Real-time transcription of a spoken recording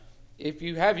If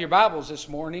you have your Bibles this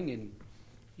morning and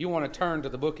you want to turn to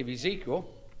the book of Ezekiel,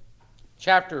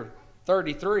 chapter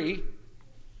 33,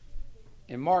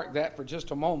 and mark that for just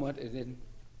a moment, and then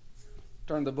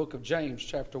turn to the book of James,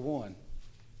 chapter 1.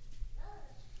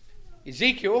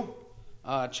 Ezekiel,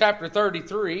 chapter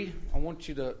 33, I want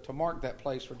you to mark that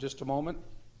place for just a moment,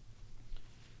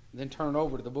 and then turn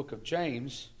over to the book of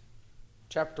James,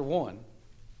 chapter 1.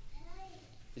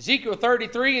 Ezekiel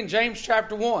 33 and James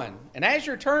chapter 1. And as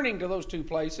you're turning to those two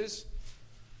places,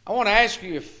 I want to ask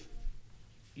you if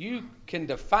you can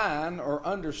define or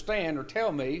understand or tell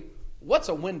me, what's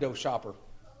a window shopper?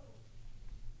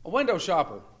 A window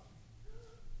shopper.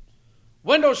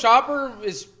 Window shopper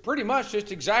is pretty much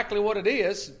just exactly what it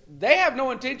is. They have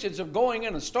no intentions of going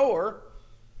in a store.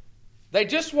 They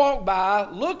just walk by,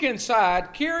 look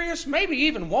inside, curious, maybe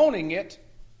even wanting it,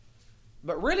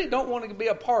 but really don't want to be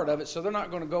a part of it, so they're not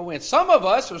going to go in. Some of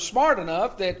us are smart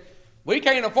enough that we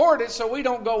can't afford it, so we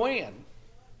don't go in.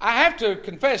 I have to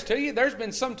confess to you, there's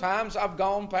been some times I've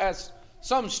gone past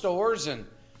some stores and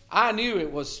I knew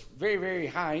it was very, very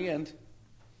high end,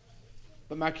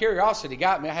 but my curiosity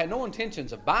got me. I had no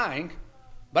intentions of buying,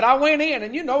 but I went in,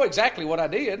 and you know exactly what I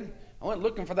did. I went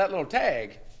looking for that little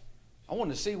tag. I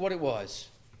wanted to see what it was.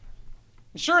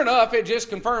 And sure enough, it just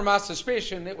confirmed my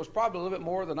suspicion. It was probably a little bit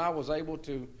more than I was able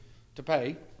to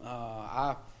pay.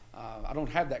 I don't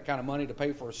have that kind of money to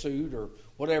pay for a suit or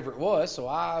whatever it was, so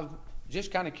I'm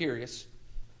just kind of curious.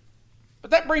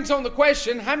 But that brings on the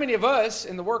question, how many of us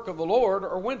in the work of the Lord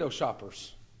are window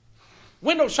shoppers?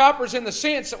 Window shoppers in the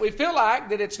sense that we feel like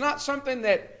that it's not something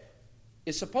that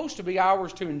is supposed to be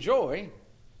ours to enjoy,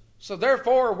 so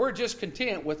therefore we're just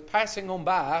content with passing on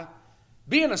by,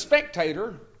 being a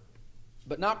spectator,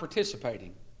 but not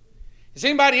participating. Has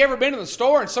anybody ever been in the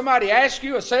store and somebody asks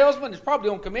you, a salesman is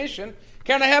probably on commission,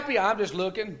 can I help you? I'm just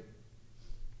looking.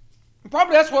 And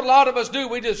probably that's what a lot of us do.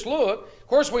 We just look. Of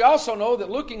course, we also know that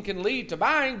looking can lead to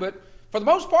buying, but for the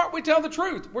most part, we tell the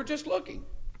truth. We're just looking.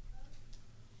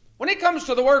 When it comes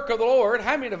to the work of the Lord,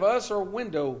 how many of us are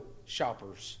window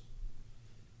shoppers?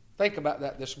 Think about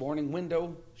that this morning,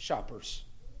 window shoppers.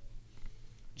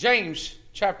 James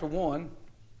chapter 1.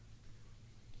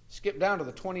 Skip down to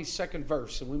the 22nd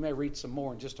verse, and we may read some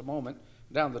more in just a moment,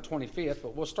 down to the 25th,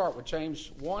 but we'll start with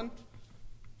James 1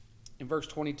 in verse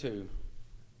 22.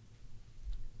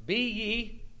 Be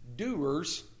ye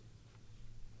doers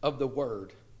of the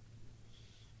word,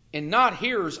 and not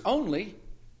hearers only,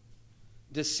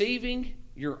 deceiving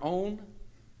your own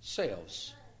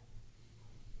selves.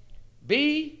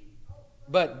 Be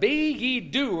ye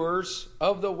doers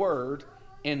of the word,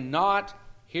 and not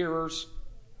hearers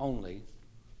only.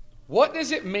 What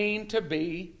does it mean to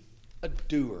be a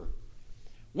doer?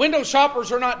 Window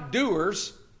shoppers are not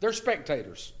doers, they're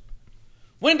spectators.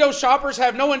 Window shoppers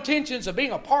have no intentions of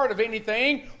being a part of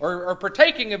anything or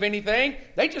partaking of anything.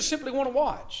 They just simply want to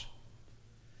watch.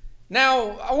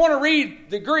 Now, I want to read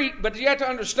the Greek, but you have to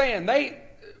understand,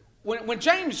 when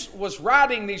James was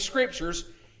writing these scriptures,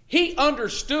 he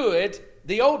understood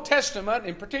the Old Testament,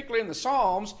 and particularly in the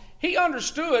Psalms, he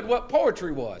understood what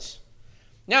poetry was.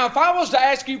 Now, if I was to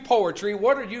ask you poetry,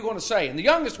 what are you going to say? And the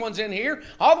youngest ones in here,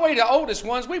 all the way to the oldest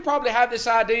ones, we probably have this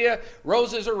idea,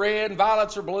 roses are red and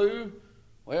violets are blue.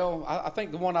 Well, I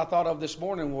think the one I thought of this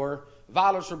morning were,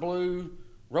 violets are blue,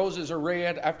 roses are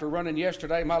red. After running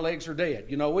yesterday, my legs are dead.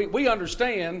 You know, we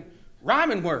understand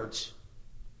rhyming words.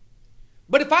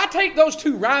 But if I take those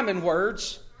two rhyming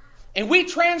words and we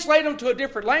translate them to a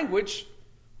different language,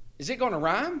 is it going to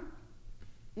rhyme?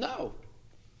 No.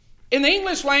 In the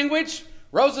English language,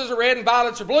 roses are red and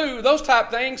violets are blue, those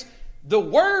type things, the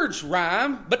words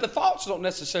rhyme, but the thoughts don't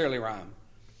necessarily rhyme.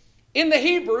 In the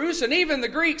Hebrews and even the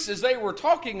Greeks, as they were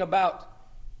talking about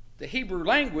the Hebrew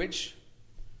language,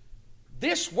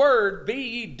 this word, be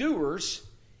ye doers,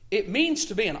 it means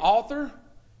to be an author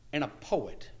and a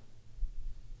poet.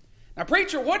 Now,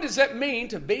 preacher, what does that mean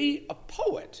to be a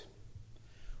poet?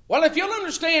 Well, if you'll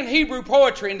understand Hebrew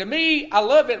poetry, and to me, I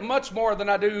love it much more than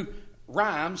I do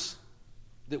rhymes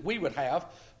that we would have.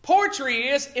 Poetry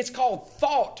it's called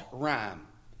thought rhyme.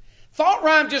 Thought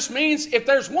rhyme just means if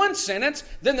there's one sentence,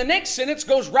 then the next sentence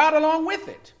goes right along with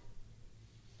it.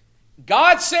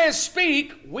 God says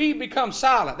speak, we become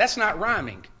silent. That's not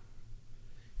rhyming.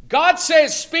 God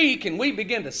says speak and we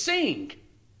begin to sing.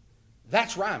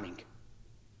 That's rhyming.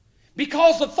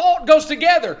 Because the thought goes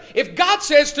together. If God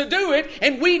says to do it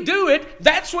and we do it,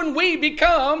 that's when we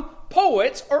become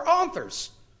poets or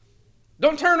authors.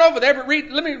 Don't turn over there, but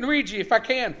let me read you if I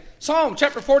can. Psalm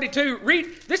chapter 42. Read.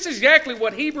 This is exactly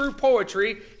what Hebrew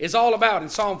poetry is all about in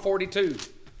Psalm 42.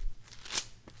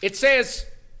 It says,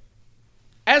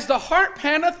 As the hart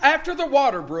panteth after the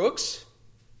water brooks,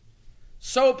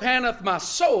 so panteth my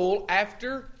soul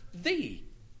after thee.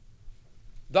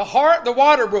 The heart, the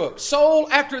water brook, soul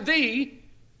after thee,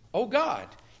 O God.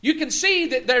 You can see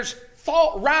that there's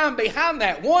thought rhyme behind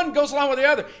that. One goes along with the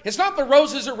other. It's not the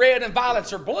roses are red and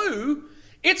violets are blue.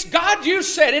 It's God, you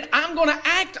said it, I'm going to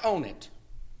act on it.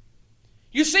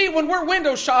 You see, when we're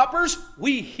window shoppers,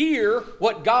 we hear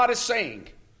what God is saying.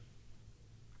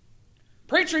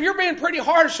 Preacher, you're being pretty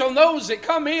harsh on those that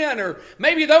come in, or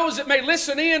maybe those that may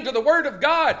listen in to the Word of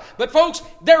God. But folks,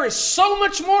 there is so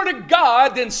much more to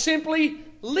God than simply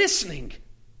listening.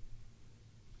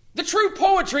 The true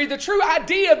poetry, the true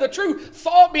idea, the true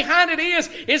thought behind it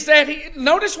is that,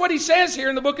 notice what he says here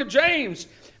in the book of James.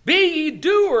 Be ye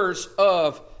doers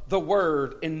of the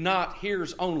word and not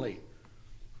hearers only.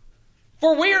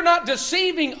 For we are not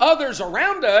deceiving others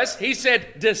around us. He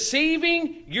said,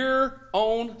 deceiving your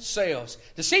own selves.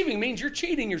 Deceiving means you're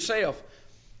cheating yourself.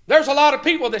 There's a lot of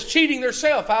people that's cheating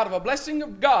themselves out of a blessing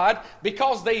of God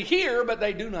because they hear but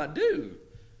they do not do.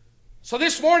 So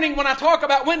this morning when I talk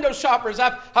about window shoppers,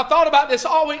 I've thought about this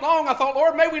all week long. I thought,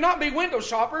 Lord, may we not be window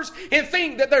shoppers and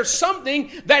think that there's something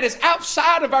that is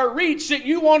outside of our reach that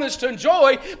you want us to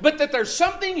enjoy, but that there's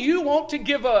something you want to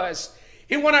give us.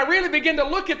 And when I really begin to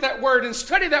look at that word and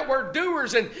study that word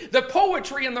doers and the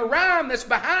poetry and the rhyme that's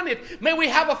behind it, may we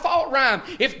have a thought rhyme.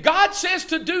 If God says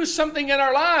to do something in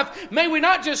our life, may we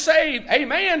not just say,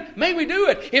 amen, may we do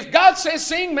it. If God says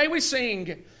sing, may we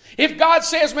sing. If God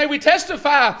says, may we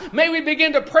testify, may we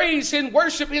begin to praise and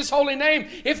worship His holy name.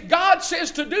 If God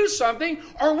says to do something,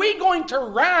 are we going to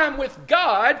rhyme with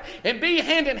God and be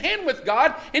hand in hand with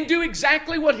God and do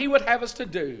exactly what He would have us to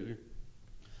do?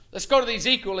 Let's go to the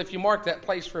Ezekiel if you mark that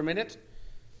place for a minute.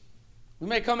 We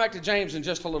may come back to James in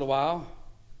just a little while.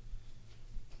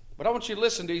 But I want you to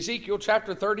listen to Ezekiel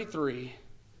chapter 33.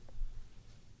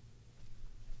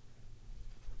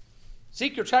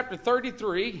 Ezekiel chapter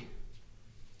 33.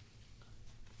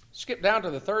 Skip down to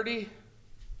the 31st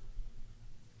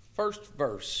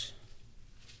verse.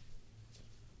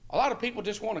 A lot of people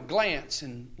just want to glance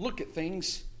and look at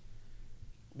things,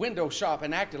 window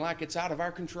shopping, acting like it's out of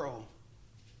our control.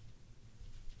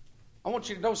 I want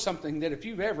you to know something, that if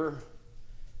you've ever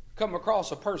come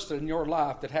across a person in your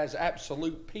life that has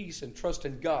absolute peace and trust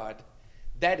in God,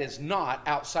 that is not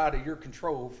outside of your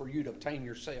control for you to obtain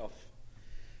yourself.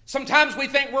 Sometimes we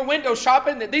think we're window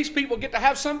shopping, that these people get to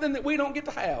have something that we don't get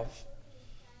to have.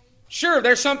 Sure,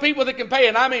 there's some people that can pay,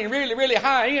 and I mean really, really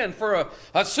high end for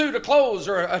a suit of clothes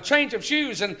or a change of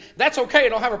shoes, and that's okay. I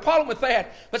don't have a problem with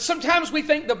that. But sometimes we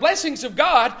think the blessings of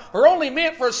God are only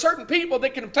meant for a certain people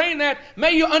that can obtain that.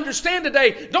 May you understand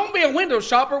today, don't be a window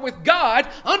shopper with God.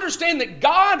 Understand that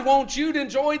God wants you to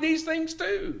enjoy these things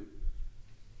too.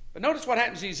 But notice what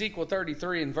happens in Ezekiel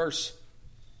 33 and verse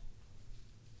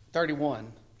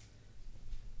 31.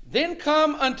 Then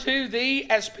come unto thee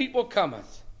as people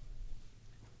cometh.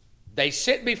 They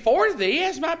sit before thee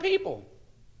as my people.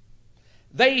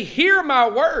 They hear my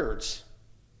words,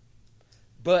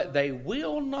 but they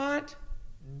will not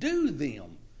do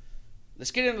them.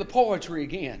 Let's get into the poetry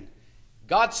again.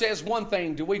 God says one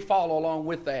thing. Do we follow along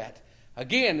with that?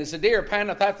 Again, as the deer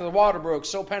panteth after the water brook,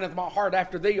 so panteth my heart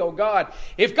after thee, O God.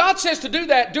 If God says to do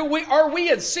that, are we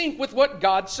in sync with what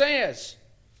God says?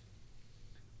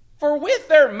 For with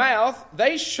their mouth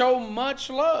they show much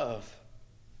love,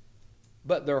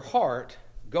 but their heart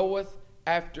goeth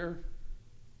after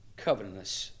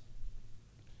covetousness.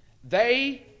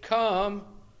 They come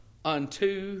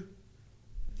unto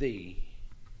thee.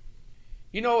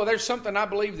 You know, there's something I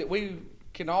believe that we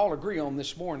can all agree on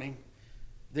this morning,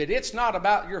 that it's not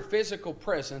about your physical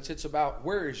presence, it's about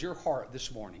where is your heart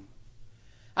this morning.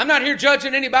 I'm not here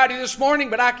judging anybody this morning,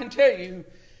 but I can tell you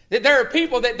that there are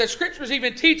people that the Scriptures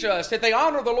even teach us that they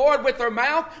honor the Lord with their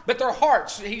mouth, but their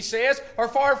hearts, He says, are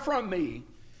far from me.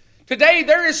 Today,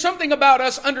 there is something about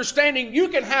us understanding you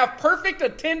can have perfect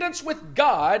attendance with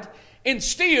God and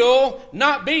still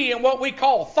not be in what we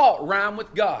call thought rhyme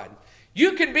with God.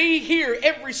 You can be here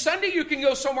every Sunday. You can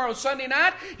go somewhere on Sunday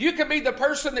night. You can be the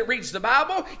person that reads the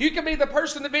Bible. You can be the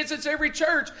person that visits every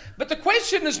church. But the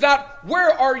question is not,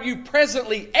 where are you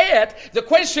presently at? The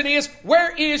question is,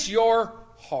 where is your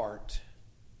heart?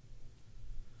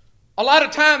 A lot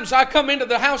of times I come into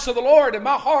the house of the Lord and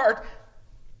my heart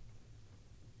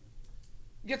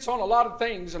gets on a lot of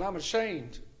things, and I'm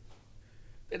ashamed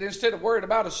that instead of worried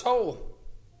about a soul,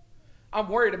 I'm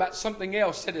worried about something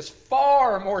else that is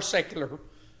far more secular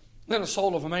than a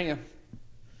soul of a man.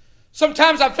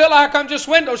 Sometimes I feel like I'm just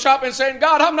window shopping, saying,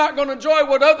 God, I'm not going to enjoy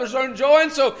what others are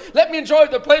enjoying, so let me enjoy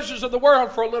the pleasures of the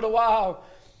world for a little while.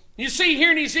 You see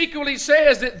here in Ezekiel, he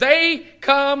says that they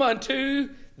come unto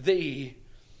thee.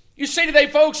 You see today,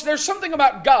 folks, there's something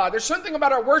about God. There's something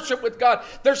about our worship with God.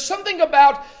 There's something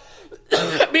about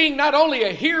being not only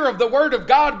a hearer of the Word of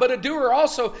God, but a doer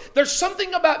also. There's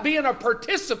something about being a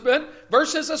participant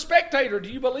versus a spectator. Do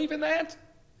you believe in that?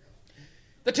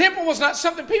 The temple was not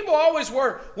something, people always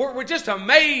were just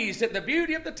amazed at the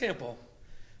beauty of the temple.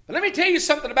 But let me tell you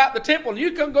something about the temple, and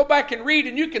you can go back and read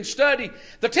and you can study.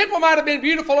 The temple might have been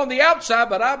beautiful on the outside,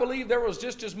 but I believe there was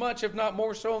just as much, if not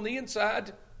more so, on the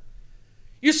inside.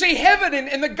 You see, heaven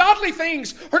and the godly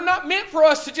things are not meant for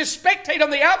us to just spectate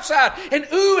on the outside and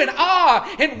ooh and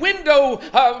ah and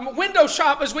window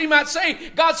shop, as we might say.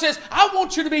 God says, I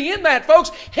want you to be in that, folks.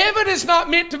 Heaven is not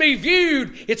meant to be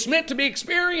viewed. It's meant to be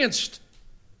experienced.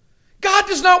 God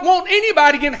does not want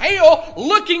anybody in hell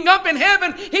looking up in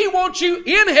heaven. He wants you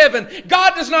in heaven.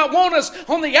 God does not want us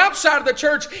on the outside of the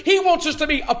church. He wants us to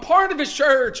be a part of His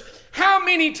church. How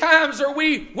many times are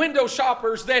we window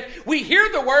shoppers that we hear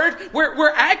the Word,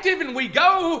 we're active and we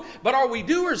go, but are we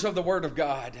doers of the Word of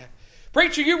God?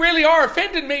 Preacher, you really are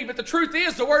offending me, but the truth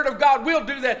is the Word of God will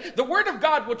do that. The Word of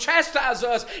God will chastise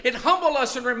us and humble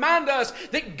us and remind us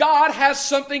that God has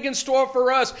something in store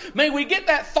for us. May we get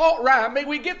that thought rhyme. May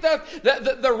we get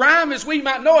the rhyme as we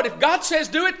might know it. If God says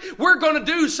do it, we're going to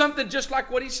do something just like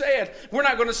what He said. We're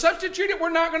not going to substitute it.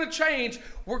 We're not going to change.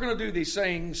 We're going to do these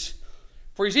things.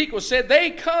 For Ezekiel said,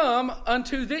 they come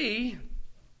unto thee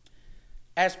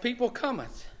as people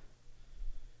cometh,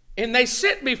 and they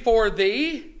sit before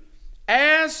thee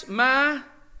as my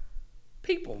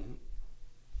people.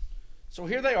 So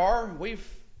here they are. We've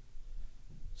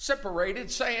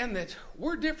separated, saying that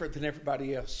we're different than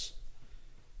everybody else.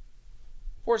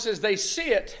 For it says, they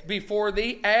sit before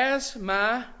thee as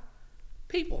my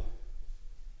people.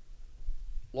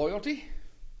 Loyalty,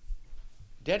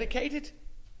 dedicated.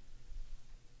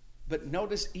 But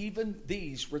notice, even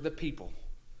these were the people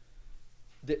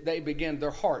that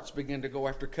their hearts began to go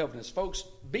after covenants. Folks,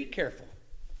 be careful.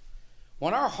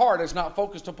 When our heart is not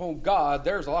focused upon God,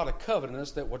 there's a lot of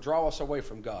covenants that will draw us away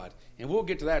from God. And we'll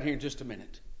get to that here in just a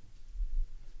minute.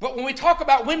 But when we talk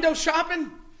about window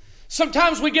shopping,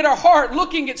 sometimes we get our heart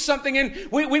looking at something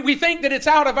and we think that it's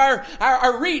out of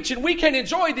our reach and we can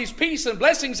enjoy these peace and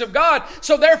blessings of God.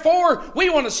 So therefore, we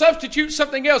want to substitute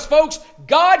something else. Folks,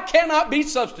 God cannot be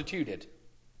substituted.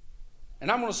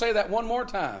 And I'm going to say that one more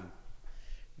time.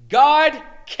 God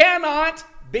cannot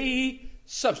be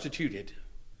substituted.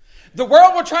 The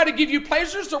world will try to give you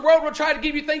pleasures. The world will try to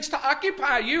give you things to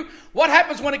occupy you. What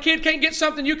happens when a kid can't get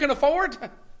something you can afford?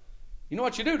 You know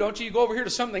what you do, don't you? You go over here to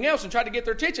something else and try to get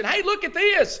their attention. Hey, look at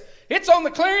this. It's on the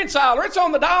clearance aisle or it's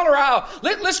on the dollar aisle.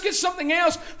 Let's get something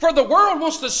else. For the world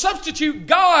wants to substitute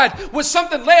God with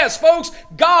something less. Folks,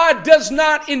 God does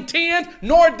not intend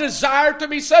nor desire to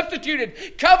be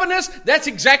substituted. Covenants, that's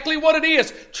exactly what it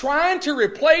is. Trying to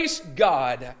replace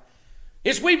God.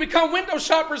 As we become window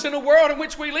shoppers in a world in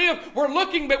which we live, we're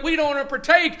looking but we don't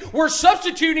partake. We're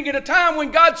substituting at a time when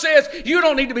God says, you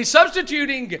don't need to be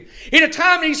substituting. In a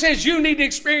time He says, you need to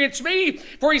experience me.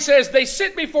 For He says, they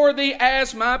sit before thee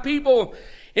as my people.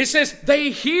 It says,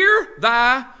 they hear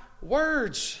thy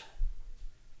words.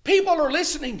 People are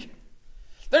listening.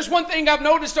 There's one thing I've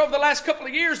noticed over the last couple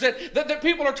of years that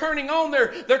people are turning on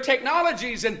their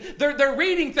technologies and they're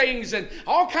reading things and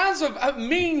all kinds of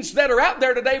means that are out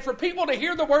there today for people to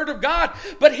hear the Word of God.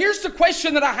 But here's the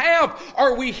question that I have.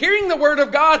 Are we hearing the Word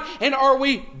of God and are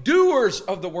we doers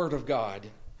of the Word of God?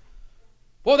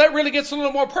 Well, that really gets a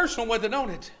little more personal with it,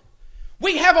 don't it?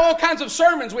 We have all kinds of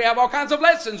sermons. We have all kinds of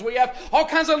lessons. We have all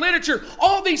kinds of literature.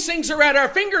 All these things are at our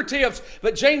fingertips.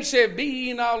 But James said, be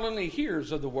ye not only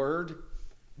hearers of the Word,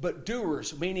 but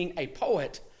doers, meaning a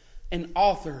poet, an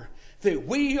author, that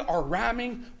we are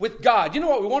rhyming with God. You know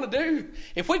what we want to do?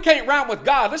 If we can't rhyme with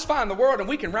God, let's find the world and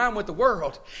we can rhyme with the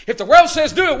world. If the world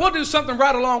says do it, we'll do something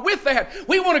right along with that.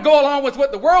 We want to go along with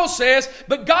what the world says,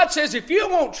 but God says if you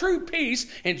want true peace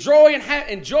and joy and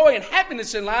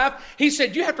happiness in life, He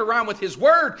said you have to rhyme with His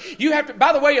Word. You have to.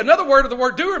 By the way, another word of the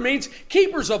word doer means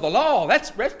keepers of the law.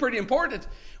 That's pretty important.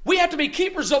 We have to be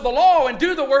keepers of the law and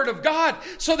do the Word of God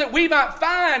so that we might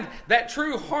find that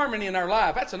true harmony in our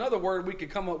life. That's another word we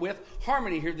could come up with,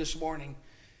 harmony, here this morning.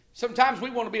 Sometimes we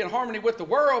want to be in harmony with the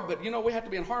world, but we have to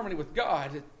be in harmony with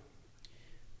God.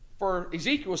 For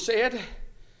Ezekiel said,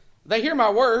 they hear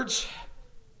my words.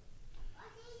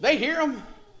 They hear them.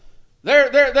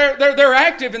 They're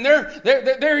active and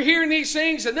they're hearing these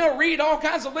things and they'll read all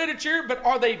kinds of literature, but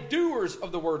are they doers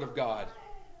of the Word of God?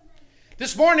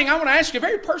 This morning, I want to ask you a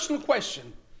very personal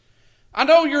question. I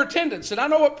know your attendance, and I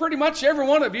know what pretty much every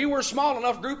one of you, we're a small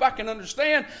enough group I can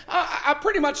understand. I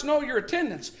pretty much know your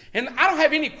attendance. And I don't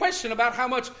have any question about how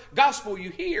much gospel you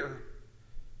hear.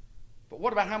 But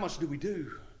what about how much do we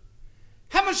do?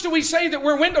 How much do we say that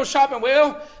we're window shopping?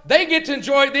 Well, they get to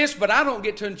enjoy this, but I don't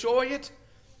get to enjoy it.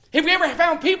 Have we ever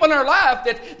found people in our life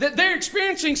that they're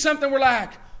experiencing something we're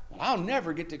like, well, I'll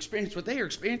never get to experience what they're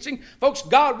experiencing. Folks,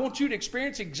 God wants you to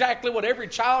experience exactly what every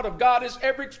child of God has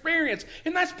ever experienced,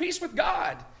 and that's peace with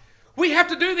God. We have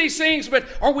to do these things, but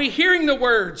are we hearing the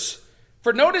words?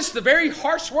 For notice the very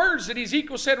harsh words that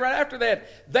Ezekiel said right after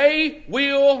that. They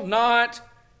will not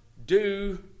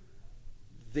do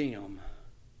them.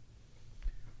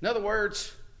 In other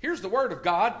words, here's the word of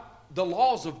God, the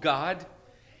laws of God.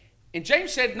 And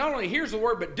James said not only here's the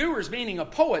word, but doers, meaning a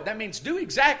poet. That means do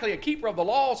exactly, a keeper of the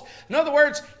laws. In other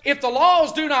words, if the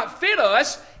laws do not fit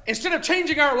us, instead of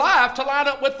changing our life to line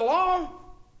up with the law,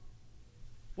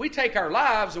 we take our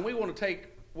lives and we want to take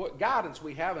what guidance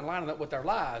we have and line it up with our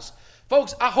lives.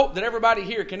 Folks, I hope that everybody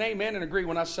here can amen and agree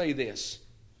when I say this.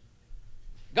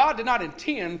 God did not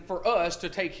intend for us to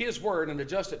take His word and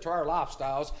adjust it to our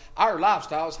lifestyles. Our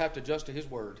lifestyles have to adjust to His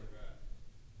word.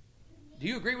 Do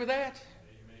you agree with that?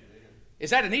 Is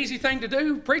that an easy thing to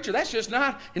do? Preacher, that's just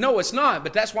not. No, it's not,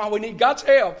 but that's why we need God's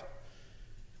help.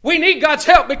 We need God's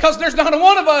help because there's not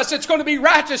one of us that's going to be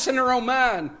righteous in their own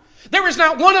mind. There is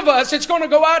not one of us that's going to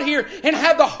go out here and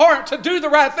have the heart to do the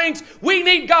right things. We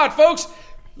need God, folks.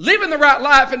 Living the right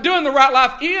life and doing the right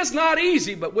life is not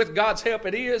easy, but with God's help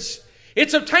it is.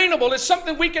 It's obtainable. It's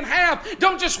something we can have.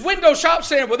 Don't just window shop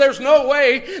saying, well, there's no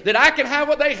way that I can have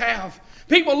what they have.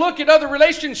 People look at other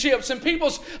relationships and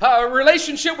people's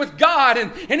relationship with God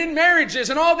and in marriages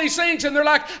and all these things, and they're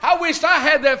like, I wish I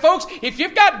had that, folks. If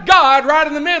you've got God right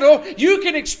in the middle, you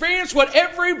can experience what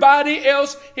everybody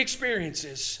else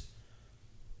experiences.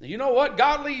 Now, you know what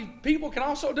godly people can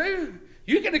also do?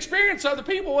 You can experience other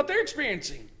people, what they're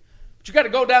experiencing. But you got to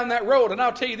go down that road. And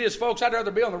I'll tell you this, folks, I'd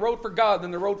rather be on the road for God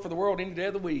than the road for the world any day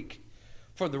of the week.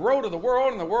 For the road of the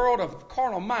world and the world of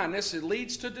carnal mindedness, it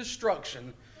leads to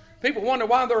destruction. People wonder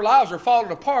why their lives are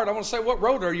falling apart. I want to say, what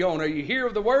road are you on? Are you a hearer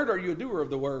of the word or are you a doer of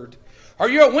the word? Are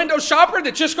you a window shopper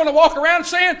that's just going to walk around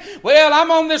saying, well,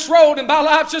 I'm on this road and my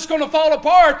life's just going to fall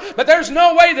apart, but there's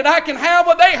no way that I can have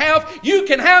what they have. You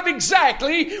can have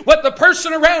exactly what the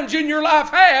person around you in your life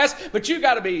has, but you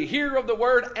got to be a hearer of the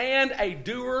word and a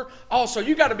doer also.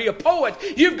 You got to be a poet.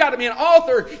 You've got to be an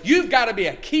author. You've got to be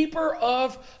a keeper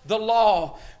of the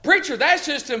law. Preacher, that's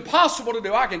just impossible to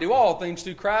do. I can do all things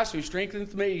through Christ who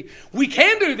strengthens me. We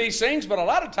can do these things, but a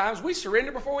lot of times we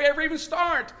surrender before we ever even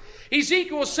start.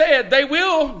 Ezekiel said, they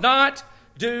will not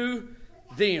do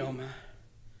them.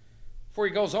 Before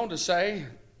he goes on to say,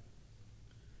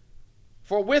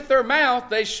 for with their mouth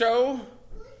they show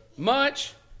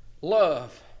much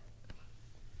love.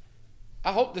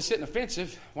 I hope this isn't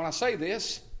offensive when I say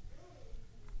this.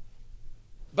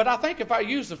 But I think if I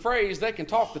use the phrase, they can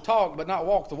talk the talk but not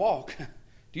walk the walk.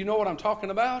 Do you know what I'm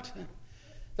talking about?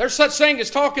 There's such thing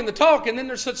as talking the talk, and then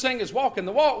there's such thing as walking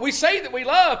the walk. We say that we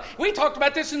love. We talked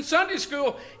about this in Sunday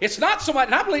school. It's not so much,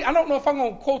 and I don't know if I'm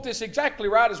going to quote this exactly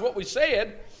right as what we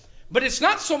said, but it's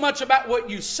not so much about what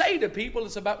you say to people,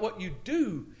 it's about what you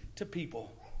do to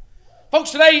people.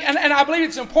 Folks, today, and I believe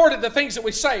it's important, the things that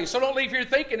we say. So don't leave here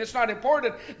thinking it's not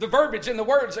important, the verbiage and the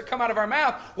words that come out of our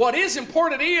mouth. What is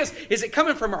important is it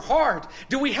coming from our heart?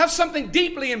 Do we have something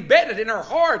deeply embedded in our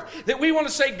heart that we want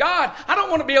to say, God, I don't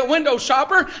want to be a window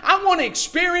shopper. I want to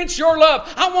experience your love.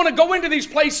 I want to go into these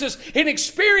places and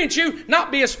experience you,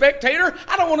 not be a spectator.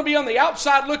 I don't want to be on the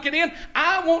outside looking in.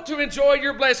 I want to enjoy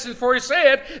your blessings. For he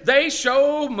said, they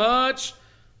show much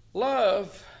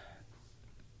love.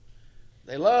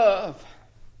 They love.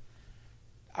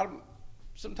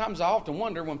 Sometimes I often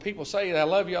wonder when people say, I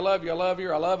love you, I love you, I love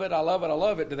you, I love it, I love it, I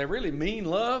love it. Do they really mean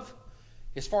love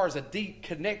as far as a deep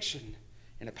connection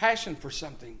and a passion for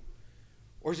something?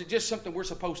 Or is it just something we're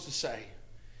supposed to say?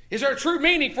 Is there a true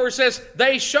meaning for it says,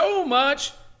 they show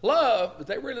much love, but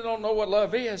they really don't know what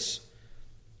love is?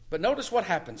 But notice what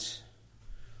happens.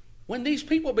 When these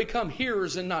people become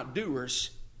hearers and not doers,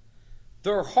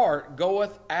 their heart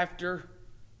goeth after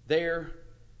their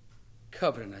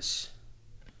covetousness.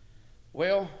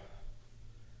 Well,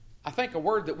 I think a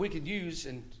word that we could use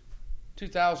in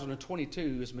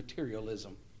 2022 is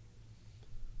materialism.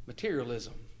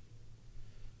 Materialism.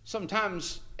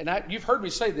 Sometimes, and you've heard me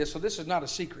say this, so this is not a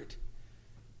secret.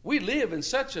 We live in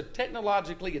such a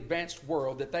technologically advanced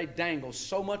world that they dangle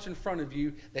so much in front of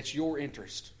you that's your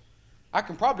interest. I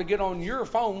can probably get on your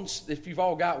phones, if you've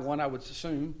all got one, I would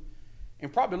assume,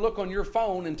 and probably look on your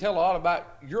phone and tell a lot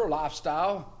about your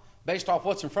lifestyle, based off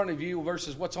what's in front of you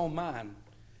versus what's on mine.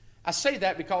 I say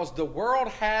that because the world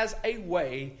has a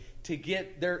way to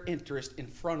get their interest in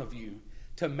front of you,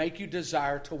 to make you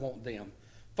desire to want them.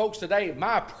 Folks, today,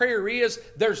 my prayer is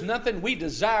there's nothing we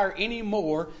desire any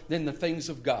more than the things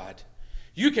of God.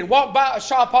 You can walk by a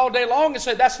shop all day long and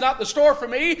say, that's not the store for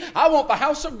me. I want the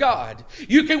house of God.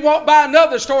 You can walk by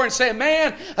another store and say,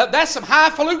 man, that's some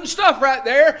highfalutin stuff right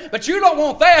there. But you don't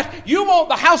want that. You want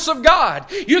the house of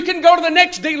God. You can go to the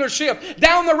next dealership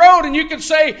down the road and you can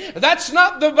say, that's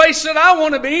not the place that I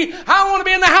want to be. I want to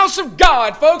be in the house of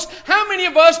God, folks. How many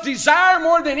of us desire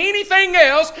more than anything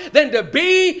else than to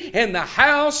be in the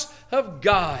house of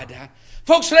God?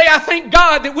 Folks, today I thank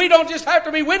God that we don't just have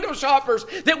to be window shoppers,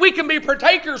 that we can be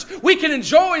partakers. We can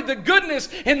enjoy the goodness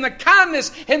and the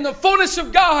kindness and the fullness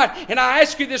of God. And I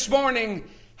ask you this morning,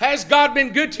 has God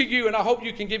been good to you? And I hope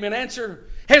you can give me an answer.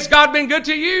 Has God been good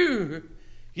to you?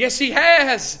 Yes, He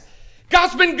has.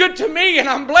 God's been good to me, and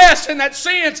I'm blessed in that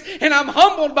sense, and I'm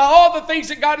humbled by all the things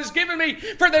that God has given me.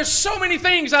 For there's so many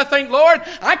things I think, Lord,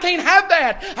 I can't have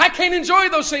that. I can't enjoy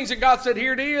those things that God said,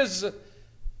 here it is.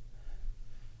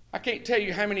 I can't tell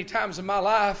you how many times in my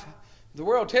life the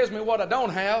world tells me what I don't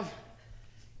have,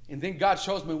 and then God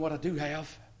shows me what I do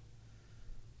have.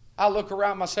 I look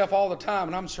around myself all the time,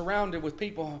 and I'm surrounded with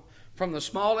people from the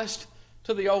smallest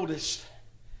to the oldest.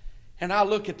 And I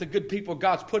look at the good people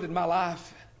God's put in my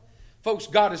life. Folks,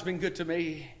 God has been good to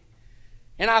me.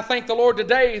 And I thank the Lord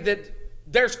today that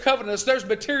there's covetousness, there's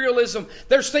materialism,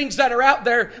 there's things that are out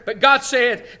there. But God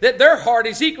said that their heart,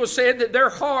 Ezekiel said that their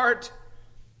heart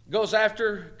goes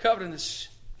after covetousness.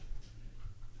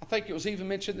 I think it was even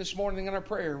mentioned this morning in our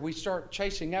prayer. We start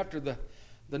chasing after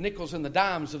the nickels and the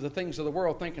dimes of the things of the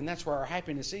world, thinking that's where our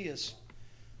happiness is.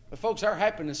 But folks, our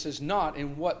happiness is not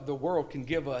in what the world can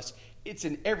give us. It's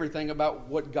in everything about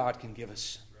what God can give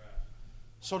us.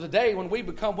 So today, when we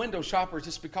become window shoppers,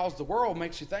 it's because the world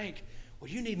makes you think, well,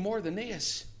 you need more than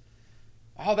this.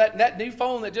 Oh, that new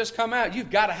phone that just come out,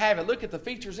 you've got to have it. Look at the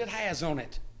features it has on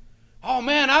it. Oh,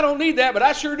 man, I don't need that, but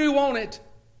I sure do want it.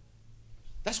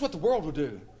 That's what the world will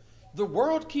do. The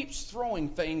world keeps throwing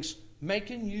things,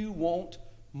 making you want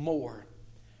more.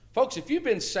 Folks, if you've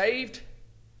been saved,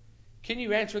 can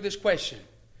you answer this question?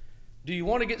 Do you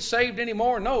want to get saved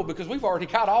anymore? No, because we've already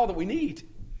got all that we need.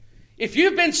 If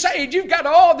you've been saved, you've got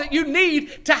all that you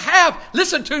need to have.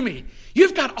 Listen to me.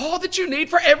 You've got all that you need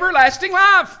for everlasting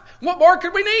life. What more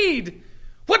could we need?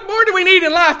 What more do we need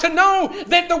in life to know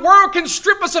that the world can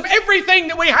strip us of everything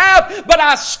that we have, but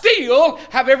I still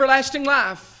have everlasting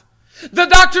life? The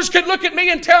doctors could look at me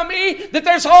and tell me that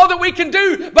there's all that we can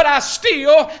do, but I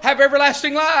still have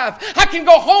everlasting life. I can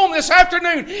go home this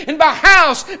afternoon and my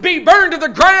house be burned to the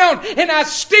ground, and I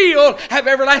still have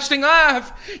everlasting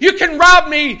life. You can rob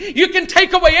me, you can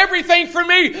take away everything from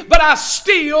me, but I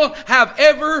still have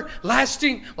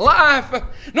everlasting life.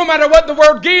 No matter what the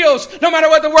world gives, no matter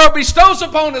what the world bestows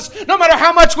upon us, no matter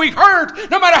how much we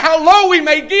hurt, no matter how low we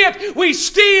may get, we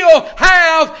still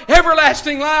have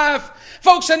everlasting life.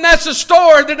 Folks, and that's a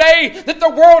store today that the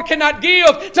world cannot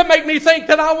give to make me think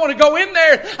that I want to go in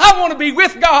there. I want to be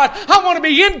with God. I want to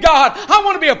be in God. I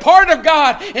want to be a part of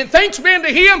God. And thanks be unto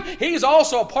Him, He's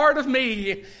also a part of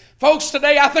me. Folks,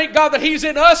 today I thank God that He's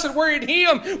in us and we're in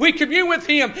Him. We commune with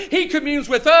Him. He communes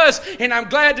with us. And I'm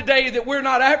glad today that we're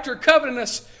not after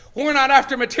covetousness. We're not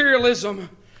after materialism.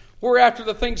 We're after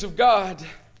the things of God.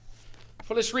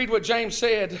 Well, let's read what James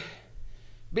said.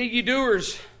 Be ye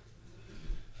doers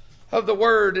of the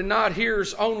word and not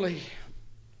hearers only.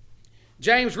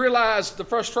 James realized the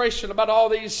frustration about all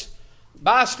these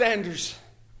bystanders.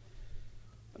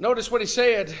 Notice what he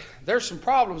said. There's some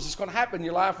problems that's going to happen in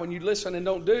your life when you listen and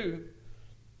don't do.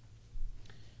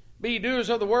 Be doers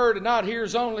of the word and not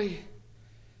hearers only,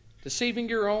 deceiving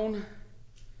your own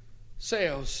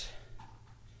selves.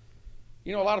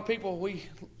 You know, a lot of people, we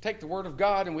take the word of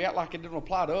God and we act like it doesn't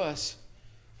apply to us.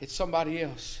 It's somebody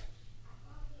else.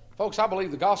 Folks, I believe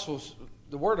the gospel,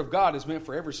 the word of God is meant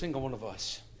for every single one of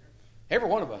us. Every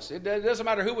one of us. It doesn't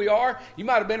matter who we are. You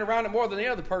might have been around it more than the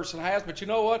other person has, but you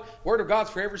know what? Word of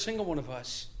God's for every single one of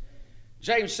us.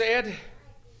 James said,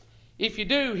 if you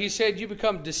do, he said, you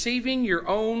become deceiving your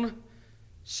own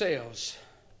selves.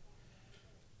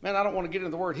 Man, I don't want to get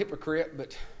into the word hypocrite,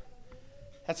 but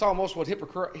that's almost what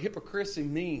hypocrisy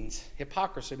means.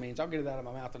 Hypocrisy means. I'll get it out of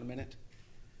my mouth in a minute.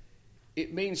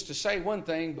 It means to say one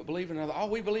thing, but believe another. Oh,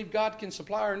 we believe God can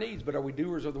supply our needs, but are we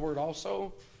doers of the word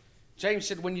also? James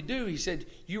said, when you do, he said,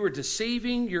 you are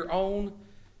deceiving your own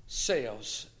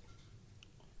selves.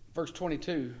 Verse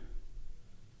 22.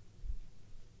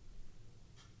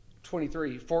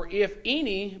 23. For if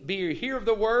any be a hearer of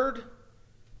the word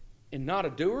and not a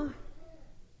doer,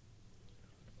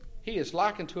 He is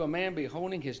likened to a man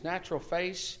beholding his natural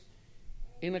face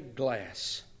in a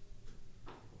glass.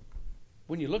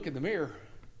 When you look in the mirror,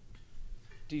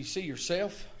 do you see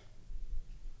yourself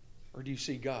or do you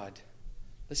see God?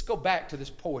 Let's go back to this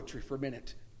poetry for a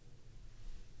minute.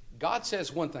 God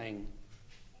says one thing.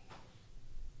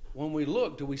 When we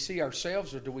look, do we see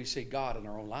ourselves or do we see God in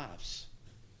our own lives?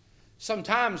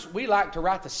 Sometimes we like to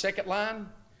write the second line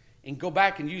and go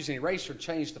back and use an eraser to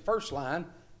change the first line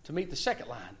to meet the second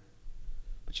line.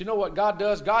 But you know what God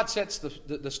does? God sets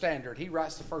the standard. He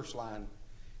writes the first line.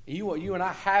 And what you and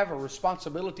I have a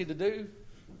responsibility to do,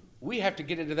 we have to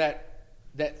get into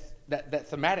that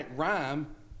thematic rhyme,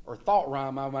 or thought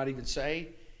rhyme, I might even say,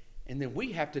 and then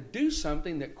we have to do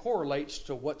something that correlates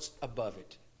to what's above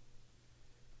it.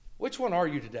 Which one are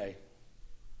you today?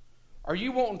 Are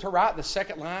you wanting to write the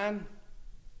second line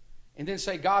and then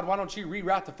say, God, why don't you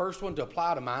rewrite the first one to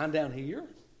apply to mine down here?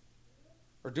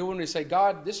 Or do you want to say,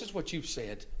 God, this is what you've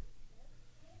said.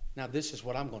 Now this is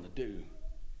what I'm going to do.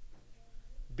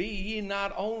 Be ye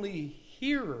not only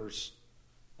hearers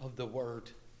of the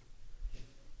word.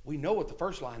 We know what the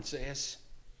first line says.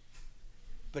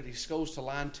 But he goes to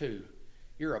line 2.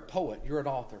 You're a poet. You're an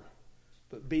author.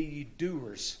 But be ye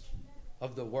doers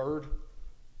of the word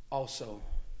also.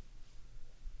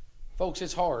 Folks,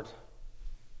 it's hard.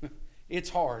 It's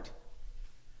hard.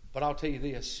 But I'll tell you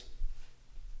this.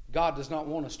 God does not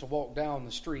want us to walk down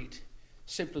the street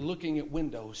simply looking at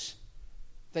windows,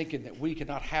 thinking that we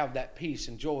cannot have that peace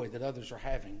and joy that others are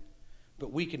having.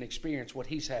 But we can experience what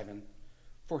he's having.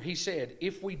 For he said,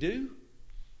 if we do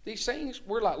these things,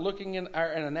 we're like looking in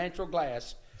a natural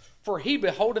glass. For he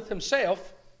beholdeth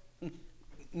himself.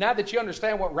 Now that you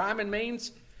understand what rhyming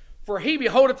means, for he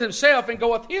beholdeth himself and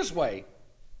goeth his way.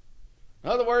 In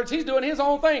other words, he's doing his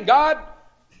own thing. God,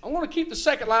 I want to keep the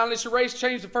second line. Let's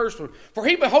change the first one. For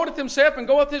he beholdeth himself and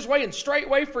goeth his way, and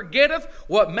straightway forgetteth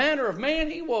what manner of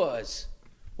man he was.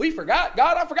 We forgot.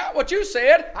 God, I forgot what you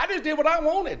said. I just did what I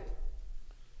wanted.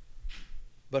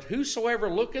 But whosoever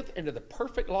looketh into the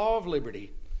perfect law of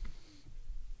liberty,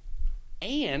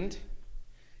 and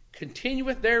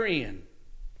continueth therein,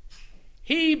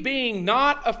 he being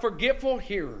not a forgetful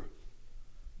hearer,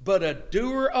 but a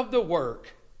doer of the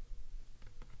work,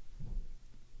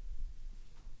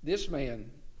 this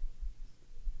man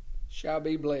shall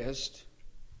be blessed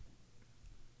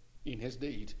in his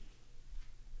deed.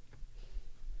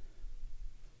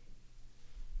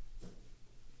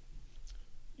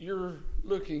 You're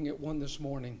looking at one this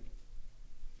morning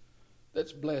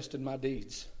that's blessed in my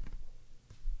deeds.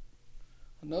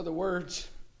 In other words,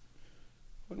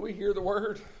 when we hear the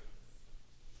word,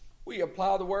 we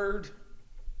apply the word,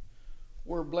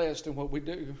 we're blessed in what we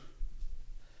do.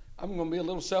 I'm going to be a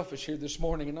little selfish here this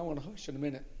morning, and I want to hush in a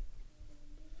minute.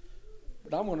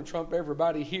 But I want to trump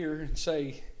everybody here and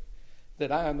say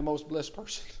that I am the most blessed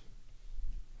person.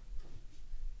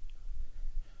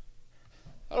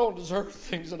 I don't deserve the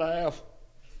things that I have.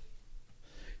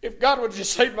 If God would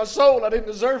just save my soul, I didn't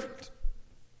deserve it.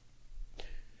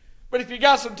 But if you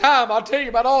got some time, I'll tell you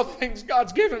about all the things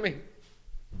God's given me.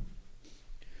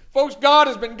 Folks, God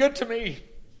has been good to me.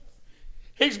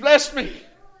 He's blessed me.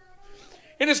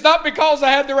 And it's not because I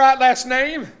had the right last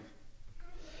name.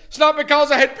 It's not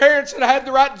because I had parents that had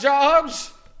the right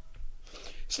jobs.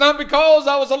 It's not because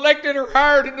I was elected or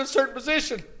hired in a certain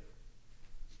position.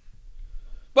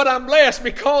 But I'm blessed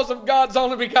because of God's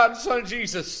only begotten Son,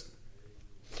 Jesus.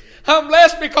 I'm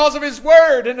blessed because of His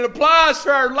Word, and it applies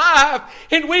to our life,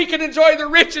 and we can enjoy the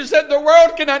riches that the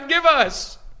world cannot give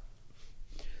us.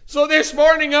 So this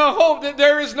morning, I hope that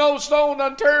there is no stone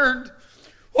unturned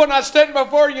when I stand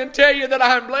before you and tell you that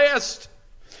I'm blessed.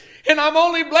 And I'm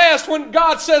only blessed when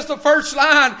God says the first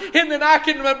line, and then I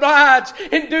can oblige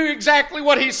and do exactly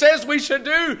what He says we should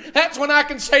do. That's when I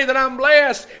can say that I'm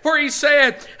blessed. For He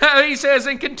says,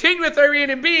 and continueth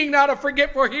therein, and being not a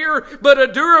forgetful hearer, but a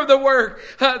doer of the work,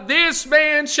 this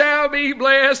man shall be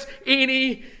blessed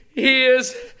in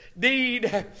his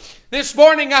deed. This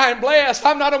morning I am blessed.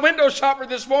 I'm not a window shopper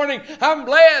this morning. I'm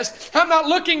blessed. I'm not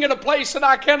looking at a place that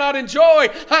I cannot enjoy.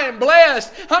 I am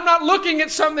blessed. I'm not looking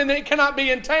at something that cannot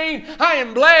be attained. I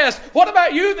am blessed. What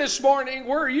about you this morning?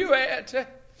 Where are you at?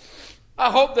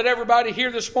 I hope that everybody here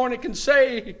this morning can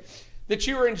say that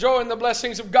you are enjoying the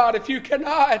blessings of God. If you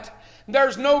cannot,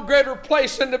 there's no greater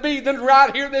place than to be than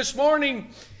right here this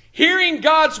morning, hearing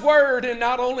God's word, and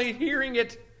not only hearing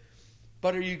it,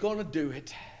 but are you going to do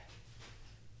it?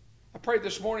 I pray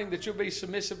this morning that you'll be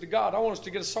submissive to God. I want us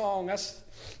to get a song. That's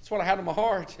what I had in my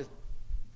heart.